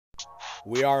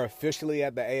We are officially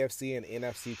at the AFC and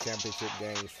NFC championship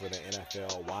games for the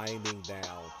NFL, winding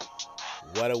down.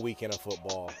 What a weekend of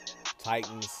football.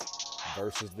 Titans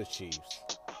versus the Chiefs.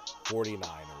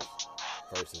 49ers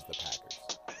versus the Packers.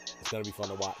 It's going to be fun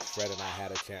to watch. Fred and I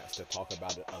had a chance to talk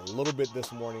about it a little bit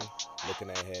this morning, looking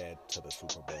ahead to the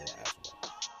Super Bowl as well.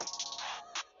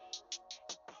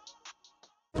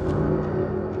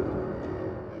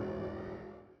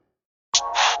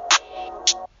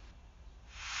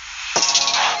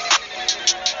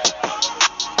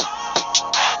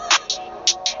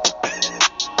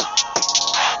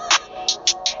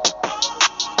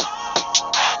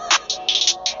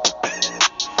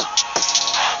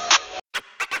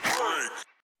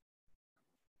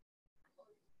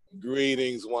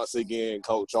 Greetings once again,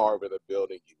 Coach Harv in the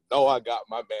building. You know I got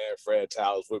my man Fred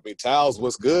Towles with me. Towles,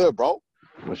 what's good, bro?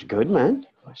 What's good, man?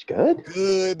 What's good?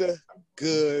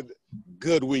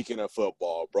 Good weekend of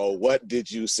football, bro. What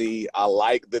did you see? I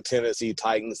like the Tennessee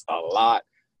Titans a lot.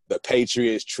 The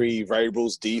Patriots, Tree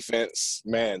Vrabel's defense,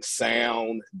 man,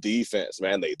 sound defense,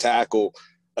 man. They tackle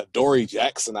Adoree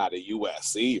Jackson out of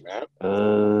USC, man.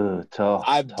 Tough.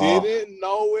 Didn't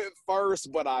know it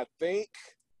first, but I think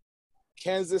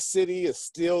Kansas City is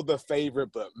still the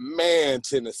favorite, but, man,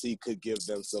 Tennessee could give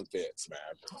them some fits, man.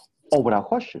 Oh, without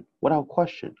question.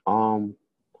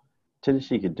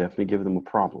 Tennessee could definitely give them a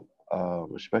problem,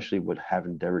 especially with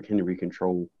having Derrick Henry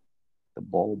control the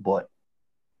ball. But,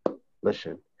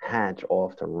 listen, hats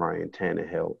off to Ryan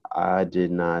Tannehill. I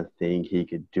did not think he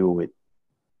could do it.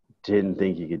 Didn't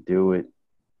think he could do it.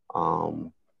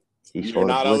 He saw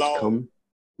the blitz coming.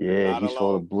 Yeah, he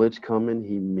saw the blitz coming.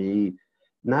 He made –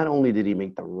 not only did he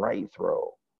make the right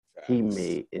throw, he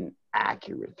made an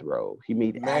accurate throw. He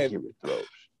made accurate throws.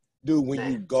 Dude,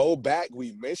 when you go back,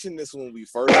 we mentioned this when we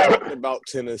first talked about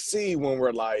Tennessee, when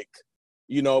we're like,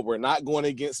 you know, we're not going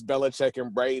against Belichick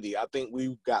and Brady. I think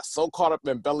we got so caught up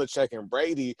in Belichick and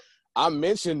Brady. I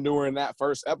mentioned during that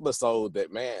first episode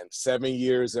that, man, 7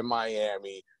 years in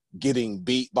Miami, getting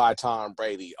beat by Tom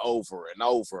Brady over and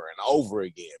over and over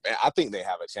again. Man, I think they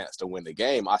have a chance to win the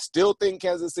game. I still think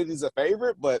Kansas City's a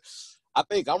favorite, but I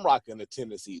think I'm rocking the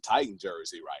Tennessee Titan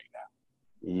jersey right now.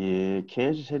 Yeah,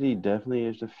 Kansas City definitely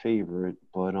is the favorite,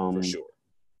 but for sure.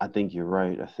 I think you're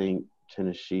right. I think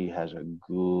Tennessee has a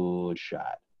good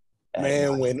shot.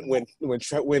 Man,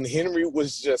 when Henry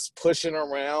was just pushing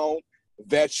around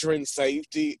veteran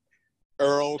safety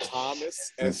Earl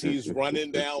Thomas as he's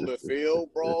running down the field,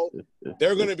 bro,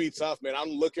 they're going to be tough, man.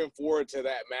 I'm looking forward to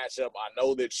that matchup. I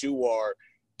know that you are.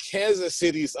 Kansas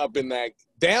City's down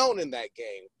in that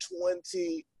game,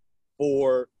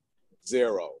 24-0,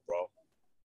 bro.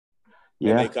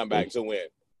 Yeah, and they come back to win.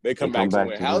 They come back to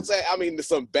win. How's that? I mean,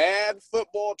 some bad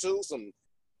football too.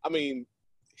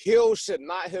 Hill should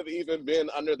not have even been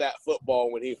under that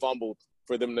football when he fumbled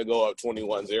for them to go up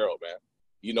 21-0, man.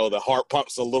 You know, the heart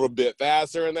pumps a little bit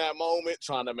faster in that moment,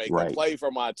 trying to make a play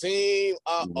for my team.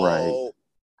 Right.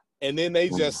 And then they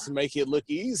just make it look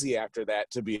easy after that,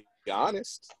 to be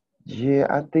honest. Yeah,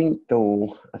 I think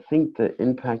the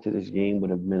impact of this game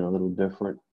would have been a little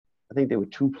different. I think there were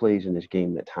two plays in this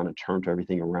game that kind of turned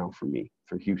everything around for me,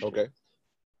 for Houston. Okay.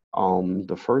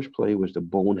 The first play was the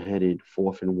boneheaded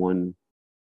 4th and 1.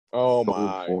 Oh,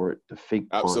 my. For it, the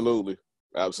fake punt.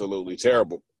 Absolutely.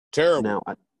 Terrible.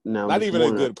 Now not even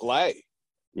a good play.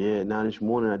 Yeah, now this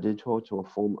morning I did talk to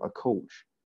a coach.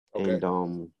 Okay.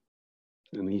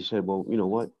 And he said, well, you know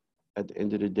what? At the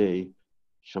end of the day,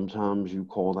 sometimes you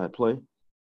call that play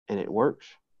and it works.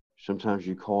 Sometimes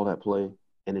you call that play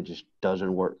and it just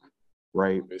doesn't work,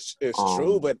 right? It's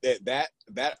true, but that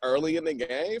early in the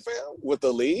game, fam, with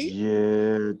the lead?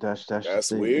 Yeah,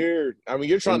 that's weird. I mean,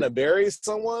 you're trying to bury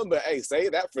someone, but, hey, say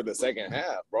that for the second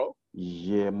half, bro.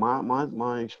 Yeah,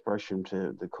 my expression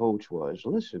to the coach was,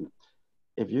 listen,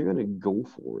 if you're going to go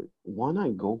for it, why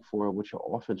not go for it with your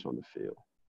offense on the field?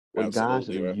 With guys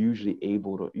that are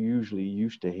usually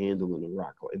used to handling the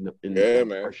rock in the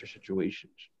pressure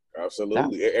situations.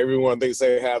 Absolutely. Everyone thinks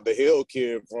they have the Hill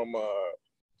kid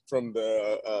from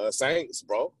the Saints,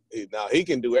 bro. Now he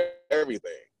can do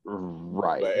everything.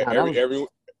 Right. But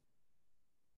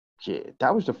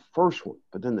that was the first one.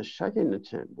 But then the second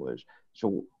attempt was,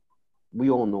 so we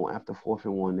all know after 4th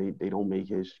and 1, they don't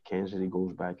make it. Kansas City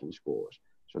goes back and scores.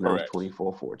 So now it's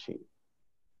 24-14.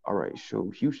 All right,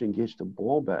 so Houston gets the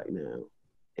ball back now,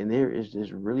 and there is this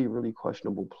really, really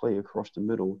questionable play across the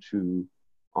middle to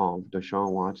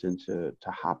Deshaun Watson to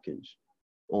Hopkins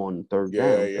on third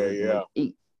down, like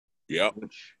 8. Yep.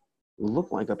 Which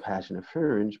looked like a pass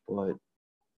interference, but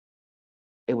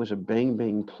it was a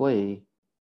bang play.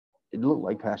 It looked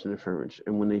like pass interference,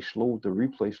 and when they slowed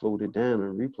it down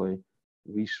in replay,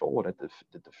 we saw that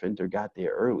the defender got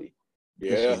there early.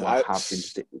 This is Yeah, why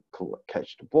Hopkins didn't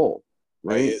catch the ball,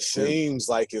 right? it seems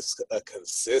like it's a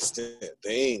consistent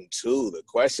thing, too. The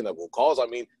questionable calls. I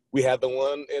mean, we had the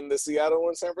one in the Seattle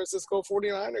and San Francisco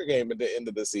 49er game at the end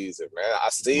of the season, man. I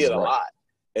see it a lot.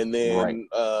 And then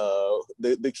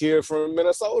the kid from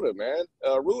Minnesota, man,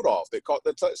 Rudolph, that caught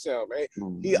the touchdown,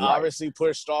 man. He obviously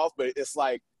pushed off, but it's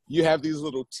like you have these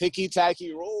little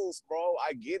ticky-tacky rules, bro.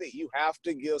 I get it. You have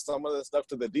to give some of the stuff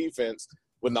to the defense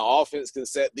when the offense can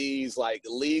set these, like,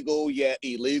 legal yet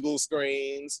illegal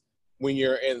screens when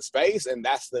you're in space, and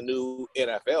that's the new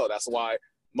NFL. That's why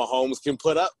Mahomes can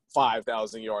put up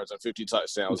 5,000 yards and 50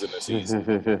 touchdowns in the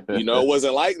season. You know, it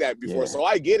wasn't like that before. Yeah. So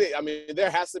I get it. I mean,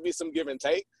 there has to be some give and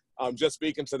take. Just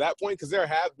speaking to that point, because there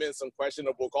have been some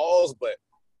questionable calls, but,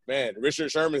 man, Richard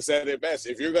Sherman said it best.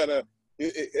 If you're going to –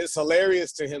 it's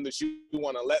hilarious to him that you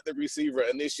want to let the receiver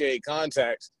initiate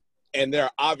contact, and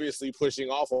they're obviously pushing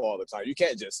off all the time. You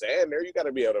can't just stand there. You got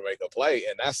to be able to make a play.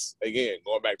 And that's, again,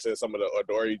 going back to some of the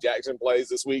Adoree Jackson plays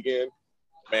this weekend.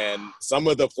 Man, some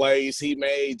of the plays he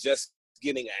made just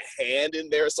getting a hand in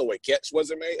there so a catch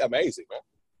wasn't made. Amazing, man.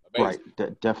 Amazing.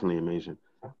 Right. Definitely amazing.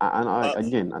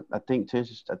 I think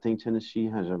Tennessee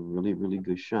has a really, really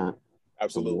good shot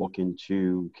to walk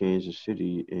into Kansas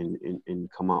City and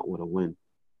come out with a win.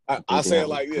 I'll say it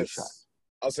like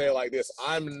this.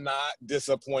 I'm not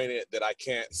disappointed that I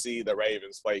can't see the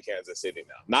Ravens play Kansas City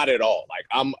now. Not at all.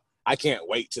 Like, I can't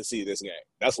wait to see this game.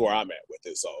 That's where I'm at with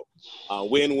it. So,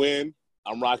 win-win.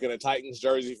 I'm rocking a Titans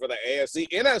jersey for the AFC.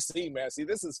 NFC, man, see,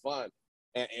 this is fun.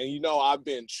 And you know, I've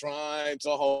been trying to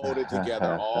hold it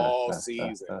together all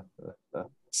season.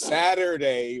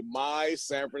 Saturday, my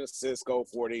San Francisco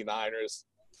 49ers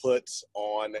puts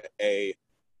on a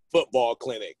football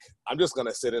clinic. I'm just going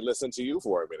to sit and listen to you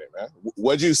for a minute, man.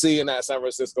 What'd you see in that San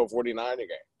Francisco 49er game?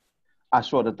 I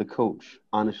saw that the coach,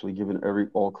 honestly, giving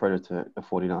all credit to the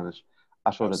 49ers,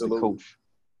 I saw that the coach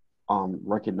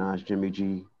recognized Jimmy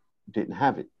G didn't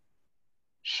have it.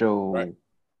 So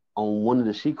on one of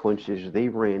the sequences, they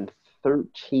ran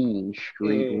 13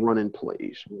 straight running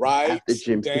plays. Right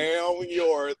down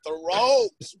your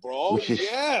throats, bro. Which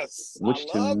I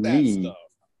love that stuff.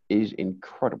 Is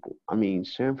incredible. I mean,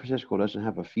 San Francisco doesn't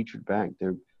have a featured back.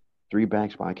 They're 3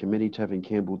 backs by committee. Tevin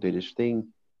Campbell did his thing.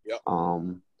 Yep.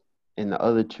 And the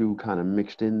other 2 kind of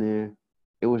mixed in there.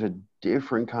 It was a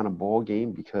different kind of ball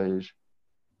game because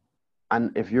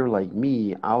if you're like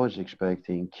me, I was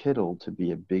expecting Kittle to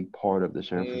be a big part of the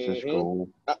San Francisco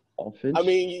offense. I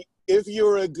mean, if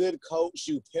you're a good coach,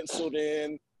 you penciled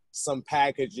in some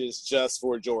packages just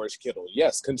for George Kittle.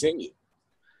 Yes, continue.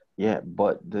 Yeah,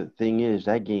 but the thing is,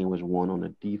 that game was won on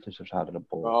the defensive side of the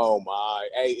ball. Oh, my.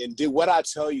 Hey, and did what I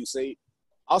tell you, see,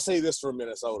 I'll say this for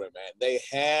Minnesota, man. They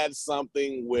had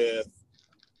something with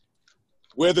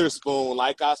Witherspoon,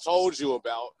 like I told you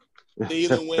about.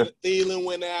 Thielen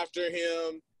went after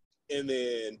him, and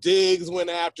then Diggs went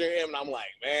after him, and I'm like,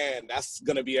 man, that's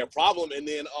going to be a problem. And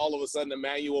then all of a sudden,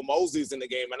 Emmanuel Mosley's in the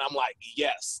game, and I'm like,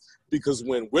 yes, because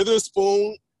when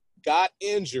Witherspoon got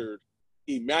injured,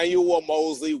 Emmanuel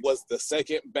Mosley was the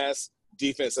second best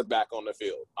defensive back on the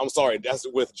field. I'm sorry, that's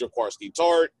with Jaquiski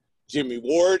Tart, Jimmy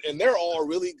Ward, and they're all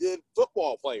really good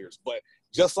football players. But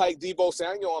just like Deebo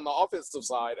Samuel on the offensive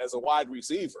side as a wide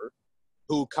receiver,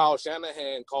 who Kyle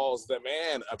Shanahan calls the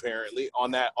man, apparently,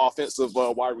 on that offensive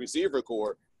wide receiver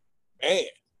core. Man,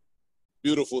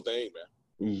 beautiful thing, man.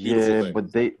 Beautiful thing.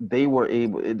 But they were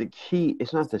able – the key –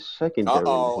 it's not the secondary.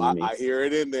 I hear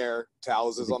it in there.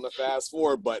 Towles is on the fast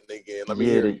forward button again. Let me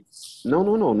hear you.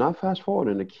 No, not fast forward.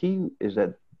 And the key is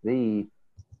that San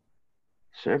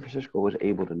Francisco was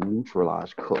able to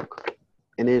neutralize Cook.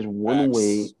 And there's one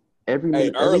way – every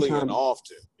time, and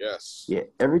often, yes. Yeah,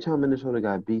 every time Minnesota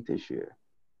got beat this year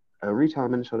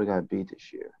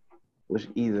was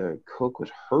either Cook was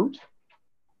hurt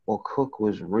or Cook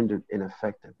was rendered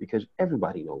ineffective, because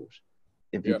everybody knows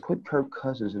if you put Kirk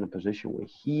Cousins in a position where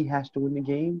he has to win the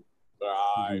game.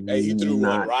 Right. Hey, he threw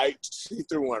one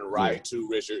right to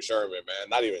Richard Sherman, man.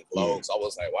 Not even close. Yeah. I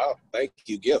was like, wow, thank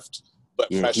you, gift. But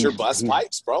pressure bust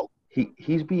pipes, bro.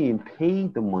 He's being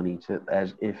paid the money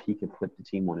as if he could put the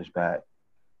team on his back.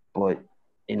 But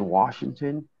in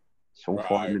Washington, so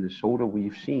far in Minnesota,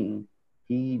 we've seen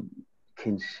he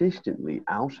consistently,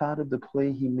 outside of the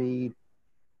play he made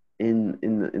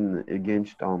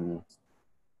against the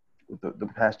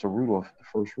pass to Rudolph the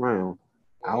first round,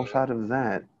 outside of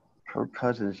that, Kirk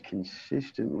Cousins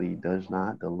consistently does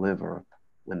not deliver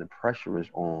when the pressure is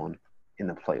on in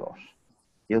the playoffs.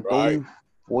 He'll throw you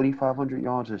 4,500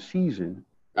 yards a season,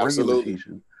 regular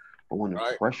season, but when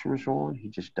the pressure is on, he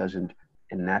just doesn't.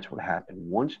 And that's what happened.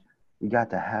 Once we got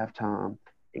to halftime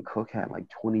and Cook had like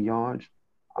 20 yards.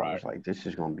 I Right. was like, this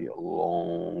is going to be a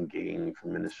long game for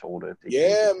Minnesota if they can't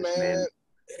Yeah, get this man. man.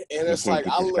 And He it's can't like,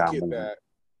 get I this guy look at moving. that.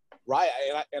 Right.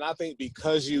 And I think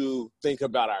because you think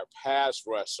about our pass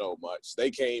rush so much, they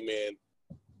came in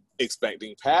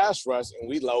expecting pass rush, and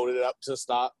we loaded it up to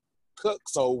stop Cook.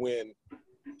 So when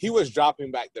he was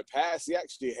dropping back the pass, he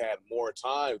actually had more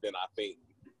time than I think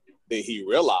that he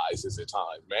realizes at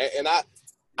times, man. And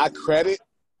I credit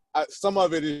some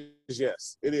of it is,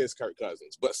 yes, it is Kirk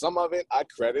Cousins, but some of it I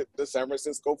credit the San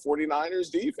Francisco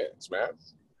 49ers defense, man.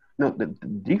 No, the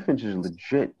defense is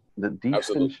legit. The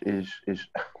defense is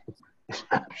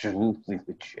absolutely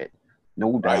legit.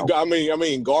 No Right. doubt. I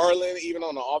mean, Garland, even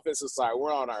on the offensive side,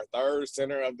 we're on our third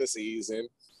center of the season.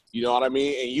 You know what I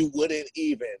mean? And you wouldn't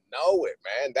even know it,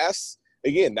 man. That's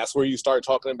where you start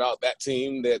talking about that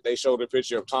team that they showed a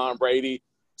picture of Tom Brady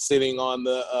sitting on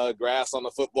the grass on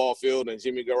the football field and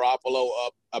Jimmy Garoppolo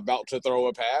up about to throw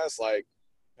a pass, like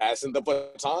passing the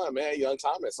baton, man. Young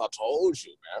Thomas, I told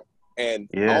you, man. And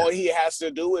all he has to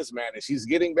do is manage. He's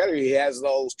getting better. He has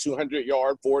those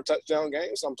 200-yard, 4-touchdown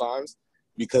games sometimes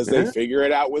because they figure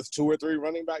it out with 2 or 3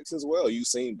 running backs as well. You've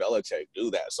seen Belichick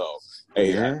do that. So,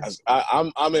 hey,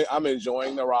 I'm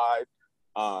enjoying the ride.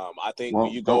 I think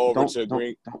when you go over to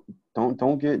Green, don't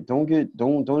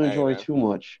enjoy too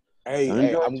much.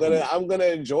 Hey, I'm gonna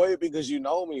enjoy it because you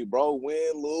know me, bro.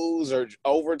 Win, lose, or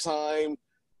overtime,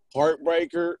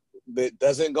 heartbreaker that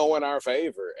doesn't go in our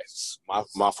favor. It's my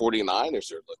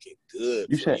 49ers are looking good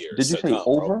Did you say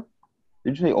over? Bro.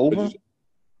 Did you say over?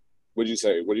 What'd you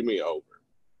say? What do you mean over?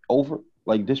 Over?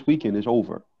 Like this weekend is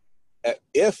over.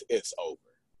 If it's over.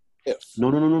 If.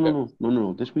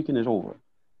 No. This weekend is over.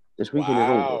 This weekend is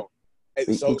over.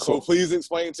 Hey, so please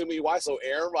explain to me why. So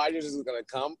Aaron Rodgers is going to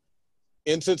come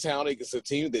into town against a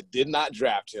team that did not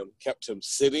draft him, kept him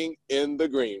sitting in the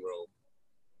green room.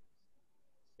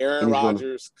 Aaron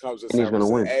Rodgers comes to San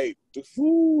Francisco.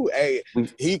 Hey,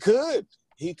 he could.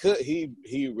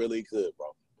 He really could,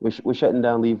 bro. We're shutting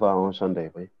down Levi on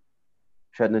Sunday, man.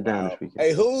 Shutting it down this weekend.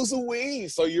 Hey, who's the we?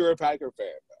 So you're a Packer fan,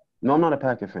 man? No, I'm not a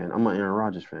Packer fan. I'm an Aaron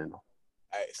Rodgers fan, though.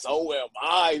 Hey, so am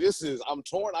I. I'm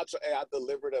torn. I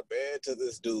delivered a bed to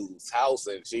this dude's house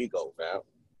in Chico, fam.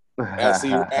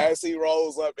 As he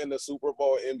rolls up in the Super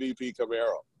Bowl MVP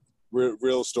Camaro.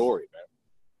 Real story,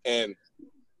 man. And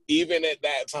even at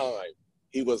that time,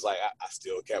 he was like, I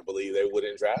still can't believe they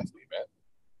wouldn't draft me, man.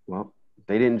 Well,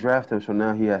 they didn't draft him, so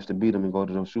now he has to beat them and go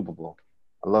to the Super Bowl.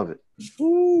 I love it.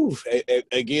 Ooh.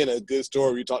 Again, a good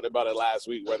story. We talked about it last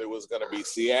week, whether it was going to be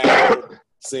Seattle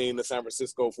seeing the San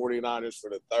Francisco 49ers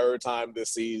for the 3rd time this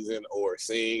season or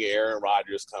seeing Aaron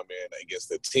Rodgers come in against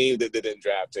the team that didn't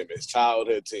draft him, his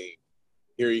childhood team.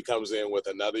 Here he comes in with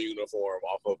another uniform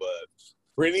off of a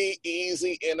pretty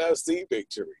easy NFC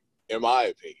victory, in my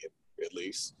opinion, at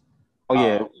least. Oh,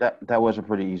 yeah, that wasn't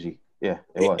pretty easy. Yeah,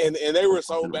 it was. And they were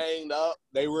so banged up.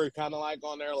 They were kind of like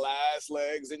on their last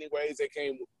legs anyways. They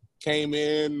came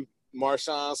in,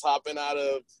 Marshawn's hopping out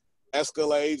of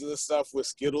Escalades and stuff with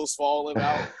Skittles falling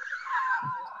out.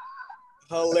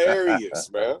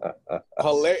 Hilarious, man.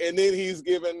 And then he's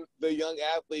giving the young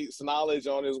athletes knowledge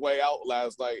on his way out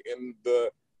last night in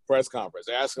the press conference.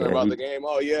 Asking about the game.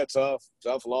 Oh, yeah, tough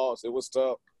loss. It was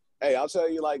tough. Hey, I'll tell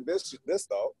you like this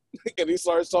though. And he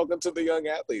starts talking to the young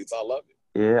athletes. I love it.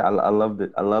 Yeah, I loved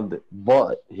it.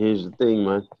 But here's the thing,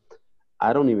 man.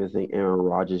 I don't even think Aaron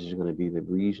Rodgers is going to be the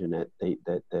reason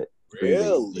that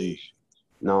Really?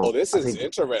 No. Oh, this is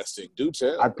interesting. Do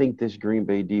tell. I think this Green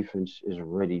Bay defense is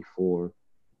ready for.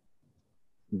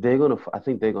 I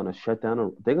think they're gonna shut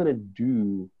down. They're gonna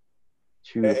do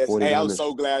to the 49ers. Hey, I'm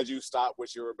so glad you stopped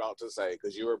what you were about to say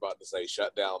because you were about to say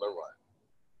shut down the run.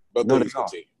 But no, please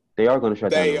continue. They are going to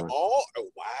shut down the run. They are?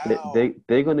 Wow.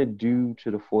 They're going to do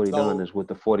to the 49ers what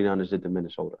the 49ers did to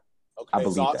Minnesota. Okay, I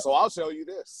believe that. So I'll tell you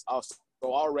this.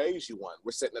 I'll raise you one.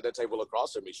 We're sitting at the table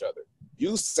across from each other.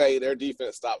 You say their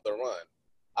defense stopped the run.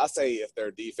 I say if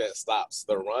their defense stops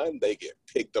the run, they get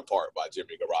picked apart by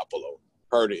Jimmy Garoppolo.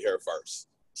 Heard it here first.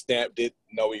 Stamped it,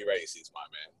 no erases, my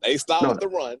man. They stopped the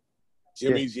run.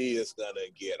 Jimmy G is going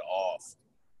to get off.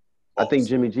 I think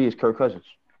Jimmy G is Kirk Cousins.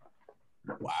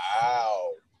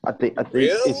 Wow. I think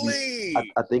really?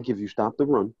 I think if you stop the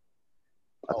run,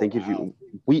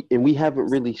 we haven't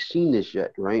really seen this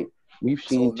yet, right? We've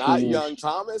seen not young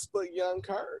Thomas, but young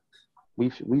Kirk.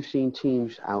 We've seen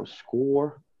teams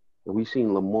outscore, and we've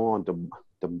seen Lamar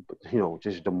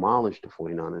just demolish the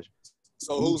 49ers.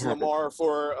 So who's Lamar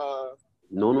for?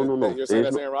 No. You're saying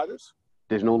that's Aaron Rodgers?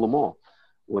 There's no Lamar.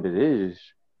 What it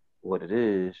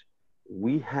is,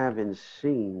 we haven't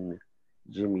seen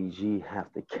Jimmy G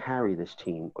have to carry this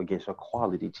team against a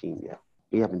quality team yet.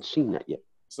 We haven't seen that yet.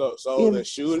 So the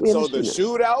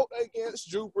shootout against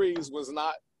Drew Brees was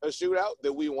not a shootout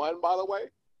that we won, by the way,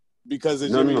 because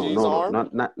of Jimmy G's arm.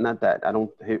 Not that. I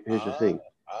don't. Here's the thing.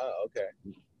 Okay.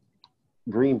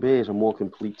 Green Bay is a more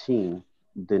complete team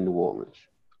than New Orleans.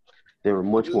 They're a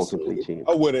much more complete team.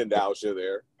 I wouldn't doubt you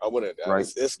there. I wouldn't doubt.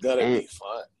 Right. It's gonna be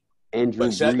fun.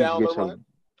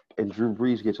 And Drew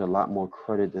Brees gets a lot more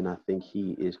credit than I think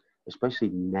he is, especially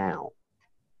now.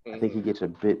 I think he gets a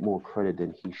bit more credit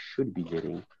than he should be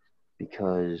getting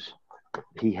because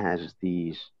he has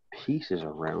these pieces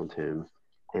around him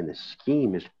and the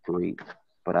scheme is great.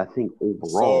 But I think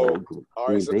overall, Green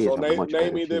Bay is a much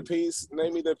better team.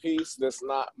 Name me the piece that's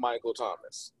not Michael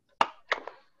Thomas.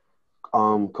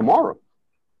 Kamara.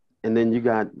 And then you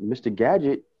got Mr.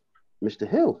 Gadget, Mr.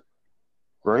 Hill,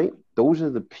 right? Those are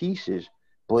the pieces.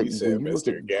 But you said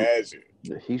Mr. Gadget.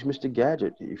 He's Mr.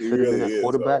 Gadget. You fit him in at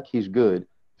quarterback, he's good.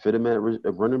 Fit him at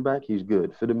a running back, he's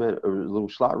good. Fit him at a little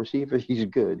slot receiver, he's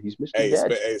good. He's Mr.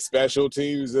 Gadget. Special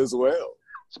teams as well.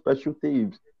 Special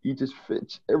teams. He just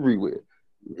fits everywhere.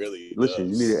 Really Listen,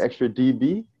 does. You need an extra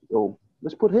DB? Oh,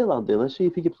 let's put Hill out there. Let's see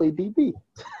if he can play DB.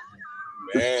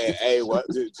 Man, hey, what?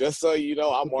 Just so you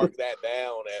know, I marked that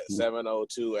down at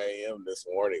 7:02 a.m. this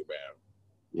morning, man.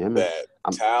 Yeah, man. That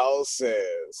Towles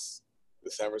says the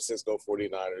San Francisco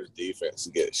 49ers defense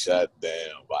gets shut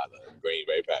down by the Green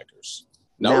Bay Packers.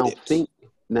 Now,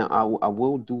 I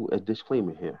will do a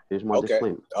disclaimer here. Here's my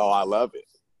disclaimer. Oh, I love it.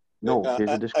 No, here's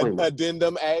a disclaimer.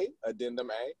 Addendum A.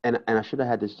 And I should have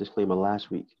had this disclaimer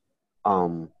last week.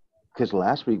 Because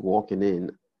last week walking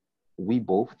in, we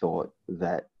both thought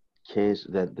that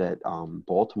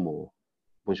Baltimore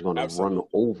was going to run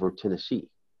over Tennessee.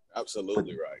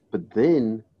 Absolutely right. But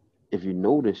then, if you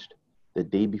noticed, the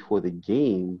day before the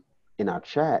game in our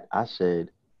chat, I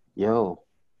said, "Yo,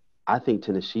 I think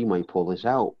Tennessee might pull this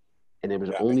out," and there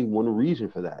was only one reason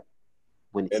for that.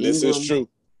 This is true.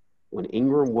 When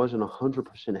Ingram wasn't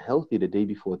 100% healthy the day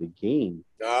before the game,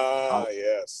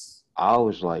 yes, I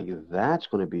was like, that's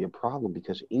going to be a problem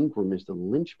because Ingram is the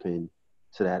linchpin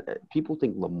to that. People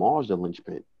think Lamar's the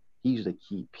linchpin. He's the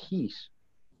key piece.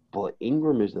 But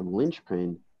Ingram is the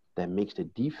linchpin that makes the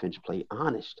defense play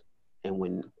honest. And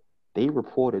when they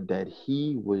reported that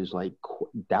he was like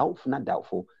not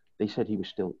doubtful, they said he was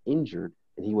still injured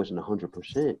and he wasn't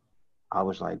 100%. I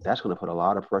was like, that's going to put a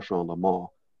lot of pressure on Lamar.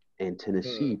 And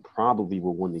Tennessee probably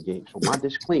will win the game. So my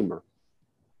disclaimer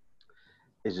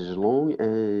is as long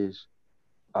as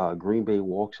Green Bay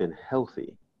walks in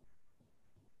healthy,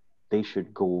 they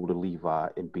should go to Levi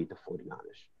and beat the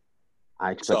 49ers.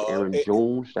 I expect Aaron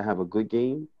Jones to have a good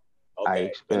game.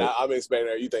 Okay. I'm expecting,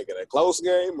 are you thinking a close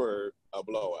game or a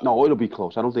blowout? No, it'll be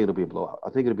close. I don't think it'll be a blowout.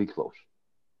 I think it'll be close.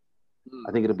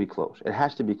 I think it'll be close. It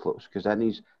has to be close because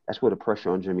that's where the pressure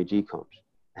on Jimmy G comes.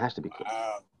 It has to be close.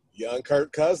 Young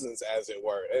Kirk Cousins, as it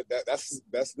were. That's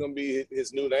going to be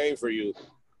his new name for you.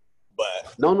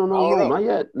 But no,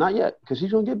 not yet, because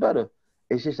he's going to get better.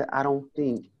 It's just that I don't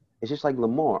think – it's just like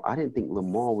Lamar. I didn't think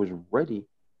Lamar was ready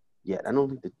yet. I don't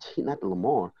think the team – not the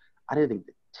Lamar. I didn't think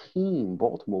the team,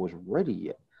 Baltimore, was ready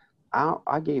yet.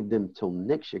 I gave them till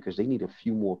next year because they need a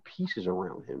few more pieces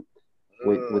around him.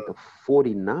 With the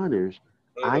 49ers,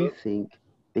 I think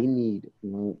they need –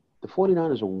 the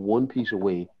 49ers are one piece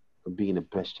away from being the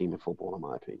best team in football, in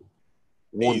my opinion.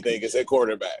 And you think it's at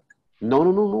quarterback?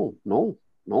 No.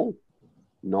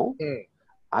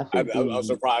 I think I'm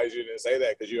surprised you didn't say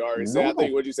that because you already said. I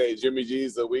think what you say, Jimmy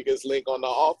G's the weakest link on the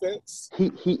offense.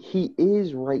 He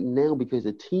is right now because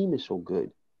the team is so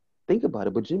good. Think about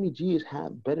it, but Jimmy G is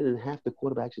better than half the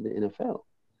quarterbacks in the NFL.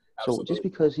 Absolutely. So just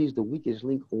because he's the weakest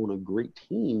link on a great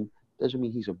team doesn't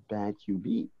mean he's a bad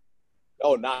QB.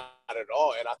 Oh, not at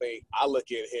all. And I think I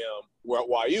look at him –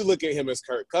 while you look at him as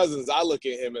Kirk Cousins, I look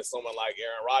at him as someone like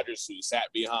Aaron Rodgers who sat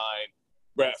behind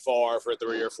Brett Favre for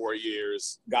 3 or 4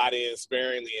 years, got in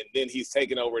sparingly, and then he's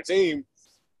taken over a team.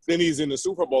 Then he's in the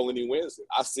Super Bowl and he wins it.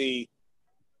 I see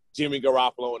Jimmy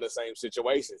Garoppolo in the same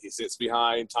situation. He sits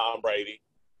behind Tom Brady.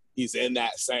 He's in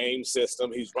that same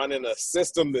system. He's running a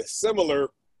system that's similar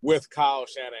with Kyle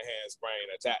Shanahan's brain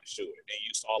attached to it. And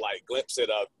you saw like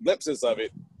glimpses of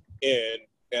it in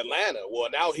Atlanta. Well,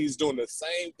 now he's doing the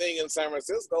same thing in San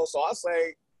Francisco. So I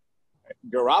say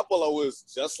Garoppolo is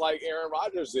just like Aaron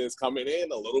Rodgers is, coming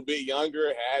in a little bit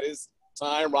younger, had his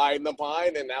time riding the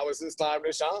pine, and now it's his time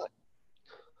to shine.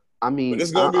 I mean, but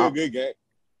it's going to be a good game.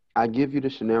 I give you the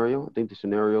scenario. I think the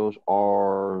scenarios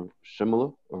are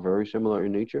similar or very similar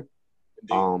in nature.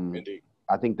 Indeed.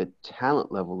 I think the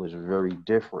talent level is very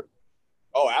different.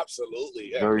 Oh,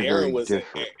 absolutely. Very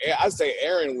different. I'd say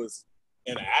Aaron was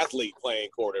an athlete playing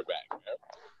quarterback, man.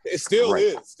 It still Right.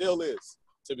 is,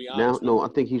 to be Now, honest. no, I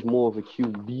think he's more of a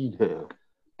QB now.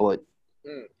 But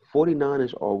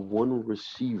 49ers are one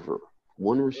receiver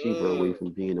away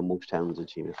from being the most talented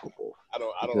team in football. I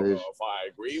don't know if I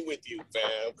agree with you,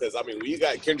 fam. Because, I mean, when you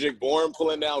got Kendrick Bourne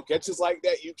pulling down catches like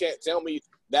that, you can't tell me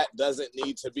that doesn't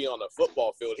need to be on the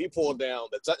football field. He pulled down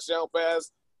the touchdown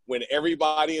pass when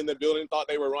everybody in the building thought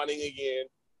they were running again.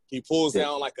 He pulls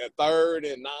down like a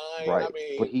 3rd and 9. Right. I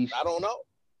mean, I don't know.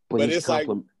 But it's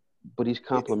he's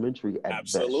complimentary at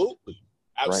absolutely.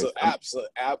 best.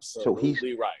 Absolutely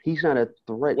so right. He's not a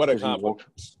threat. What a compliment.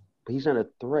 But he's not a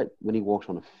threat when he walks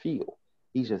on the field.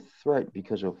 He's a threat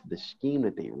because of the scheme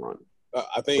that they run.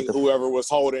 I think whoever was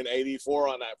holding 84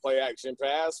 on that play action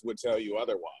pass would tell you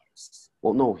otherwise.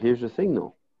 Well, no, here's the thing,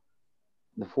 though.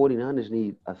 The 49ers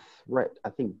need a threat. I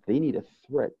think they need a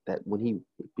threat that when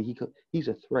he's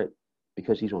a threat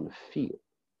because he's on the field.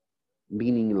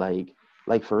 Meaning, like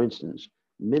for instance,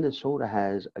 Minnesota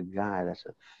has a guy that's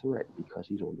a threat because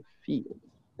he's on the field.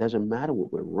 Doesn't matter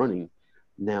what we're running.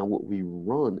 Now, what we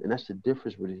run, and that's the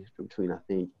difference between, I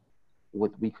think,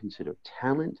 what we consider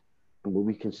talent and what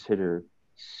we consider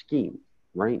scheme,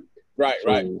 right? Right.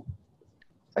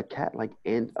 A cat like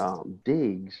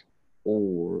Diggs,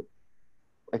 or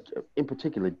in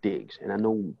particular Diggs, and I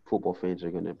know football fans are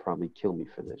going to probably kill me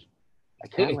for this. A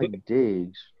cat like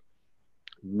Diggs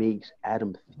makes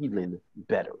Adam Thielen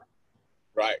better.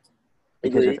 Right.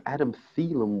 Because if Adam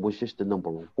Thielen was just the number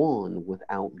one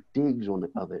without Diggs on the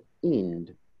other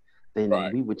end, then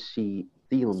we would see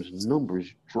Thielen's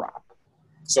numbers drop.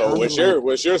 So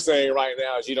what you're saying right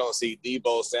now is you don't see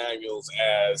Deebo Samuels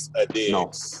as a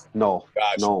Diggs. No.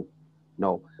 Gotcha.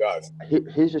 No. Gotcha.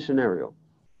 Here's a scenario.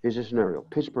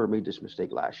 Pittsburgh made this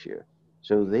mistake last year.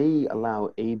 So they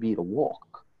allowed AB to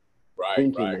walk.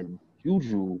 Thinking that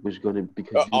Juju was going to –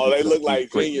 because they look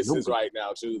like geniuses right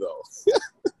now too, though.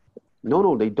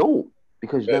 No, they don't.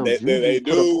 Because now they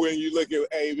do when you look at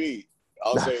AB.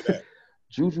 I'll say that.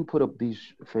 Juju put up these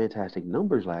fantastic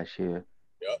numbers last year.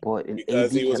 Yep, but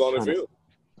because he was on the field.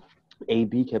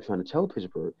 AB kept trying to tell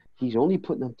Pittsburgh he's only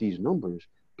putting up these numbers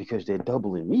because they're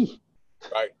doubling me.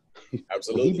 Right.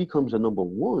 Absolutely. When he becomes a number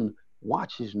one,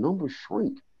 watch his numbers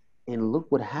shrink. And look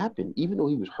what happened. Even though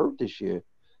he was hurt this year,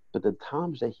 but the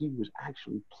times that he was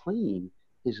actually playing,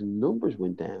 his numbers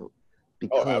went down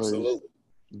because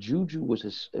Juju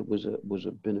was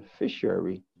a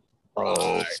beneficiary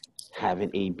of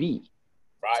having AB.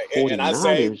 Right. And I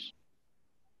say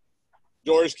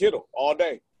George Kittle all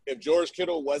day. If George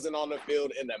Kittle wasn't on the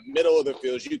field in the middle of the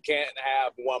field, you can't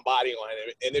have one body on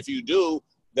him. And if you do,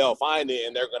 they'll find it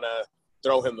and they're going to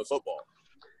throw him the football.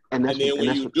 And then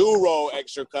when you do roll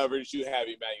extra coverage, you have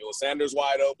Emmanuel Sanders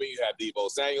wide open, you have Deebo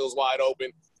Samuels wide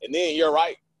open, and then you're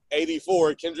right.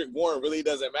 84, Kendrick Bourne really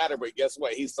doesn't matter, but guess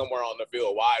what? He's somewhere on the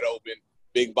field, wide open,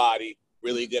 big body,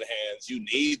 really good hands. You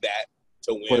need that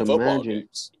to win football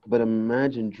games. But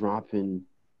imagine dropping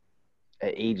an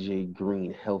AJ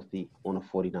Green healthy on a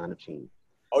 49er team.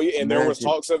 Oh, yeah, and there was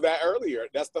talks of that earlier.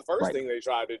 That's the first thing they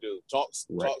tried to do. Talks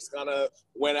kind of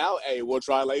went out, hey, we'll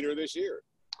try later this year.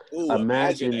 Ooh,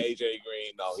 imagine AJ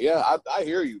Green, though. Yeah, I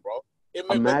hear you, bro.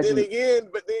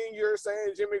 But then you're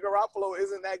saying Jimmy Garoppolo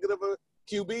isn't that good of a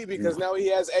QB because now he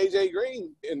has AJ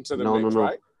Green into the mix,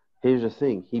 right? Here's the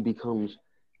thing.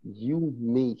 You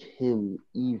make him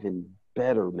even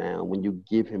better now when you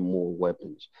give him more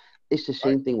weapons. It's the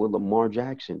same thing with Lamar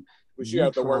Jackson. But you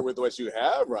have to work with what you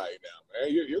have right now,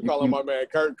 man. You're calling my man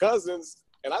Kirk Cousins,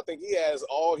 and I think he has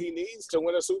all he needs to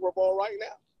win a Super Bowl right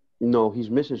now. No, he's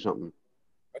missing something.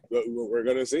 We're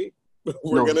going to see.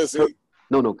 We're going to see.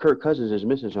 Kirk Cousins is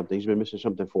missing something. He's been missing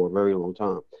something for a very long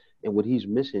time. And what he's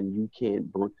missing,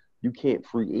 you can't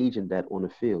free agent that on the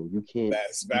field. You can't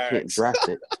draft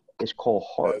it. It's called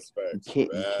heart. You can't.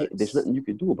 There's nothing you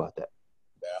can do about that.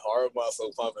 That heart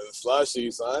muscle pumping slushy,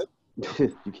 son.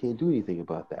 You can't do anything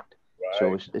about that.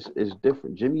 Right. So it's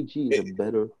different. Jimmy G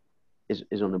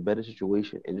is on a better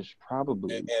situation, and it's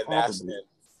probably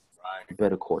a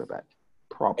better quarterback.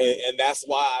 Probably. And that's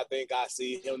why I think I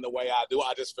see him the way I do.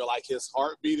 I just feel like his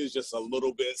heartbeat is just a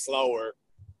little bit slower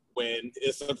when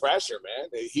it's the pressure, man.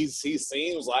 He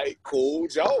seems like cool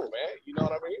Joe, man. You know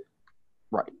what I mean?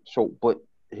 Right. So, but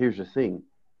here's the thing.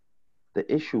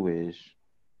 The issue is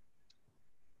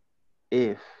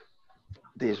if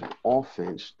there's an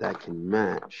offense that can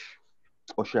match,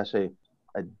 or should I say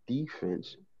a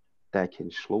defense that can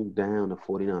slow down the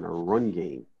 49er run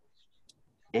game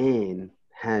and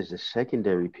has the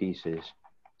secondary pieces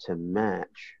to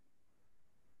match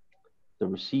the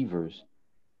receivers.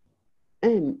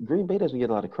 And Green Bay doesn't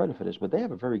get a lot of credit for this, but they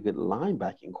have a very good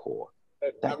linebacking core.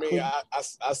 I mean,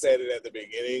 I said it at the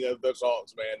beginning of the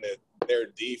talks, man, that their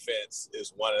defense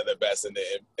is one of the best in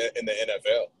the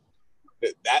NFL.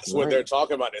 That's what they're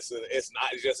talking about. It's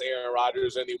not just Aaron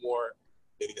Rodgers anymore.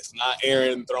 It's not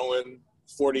Aaron throwing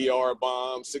 40-yard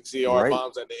bombs, 60-yard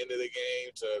bombs at the end of the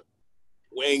game to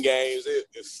win games.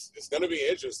 It's going to be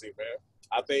interesting, man.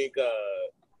 I think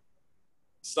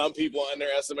some people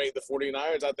underestimate the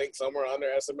 49ers. I think some are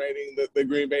underestimating the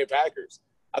Green Bay Packers.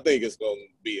 I think it's going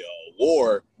to be a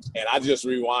war. And I just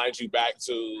rewind you back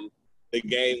to the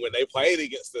game when they played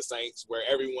against the Saints where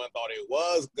everyone thought it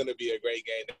was going to be a great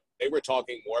game. They were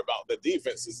talking more about the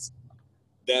defenses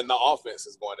than the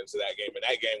offenses going into that game. And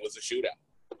that game was a shootout.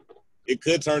 It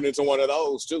could turn into one of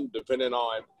those, too, depending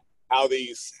on how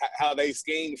they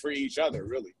scheme for each other,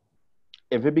 really.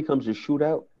 If it becomes a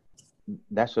shootout,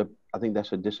 I think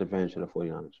that's a disadvantage to the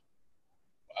 49ers.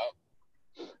 Wow.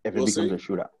 If it becomes a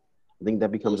shootout. I think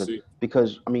that becomes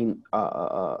because I mean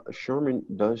Sherman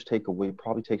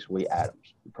probably takes away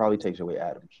Adams,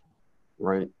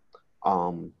 right?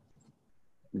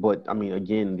 But I mean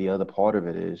again the other part of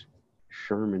it is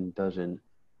Sherman doesn't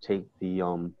take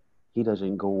he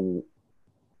doesn't go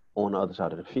on the other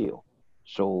side of the field,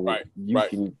 so you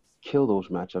can kill those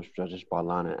matchups just by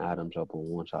lining Adams up on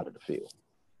one side of the field.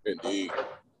 Indeed.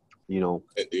 You know,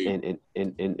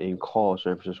 and cause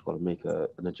San Francisco to make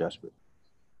an adjustment.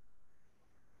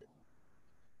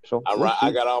 So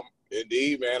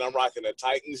indeed, man. I'm rocking a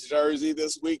Titans jersey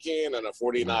this weekend and a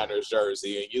 49ers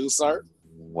jersey. And you, sir?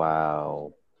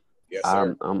 Wow. Yes,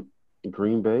 sir. I'm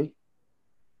Green Bay,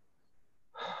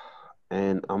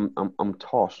 and I'm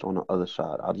tossed on the other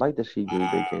side. I'd like to see Green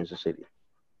Bay, Kansas City.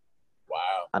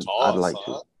 Wow. I'd like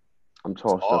to. I'm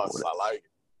tossed up on it.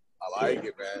 I like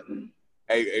it, man.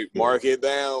 Hey, mark it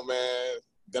down, man.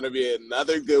 Gonna be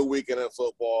another good weekend of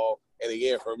football. And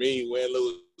again, for me, win,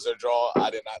 lose, or draw,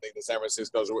 I did not think the San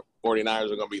Francisco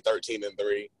 49ers were going to be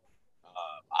 13-3.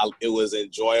 It was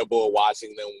enjoyable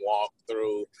watching them walk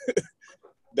through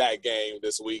that game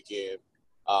this weekend.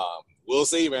 We'll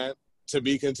see, man. To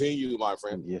be continued, my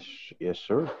friend. Yes,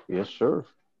 sir. Yes, sir.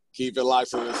 Keep it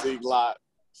locked to the Seek Lot,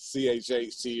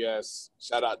 CHHTS.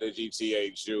 Shout out to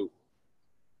GTHU.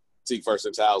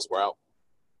 Seek1st&Towles, we're out.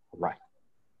 Right.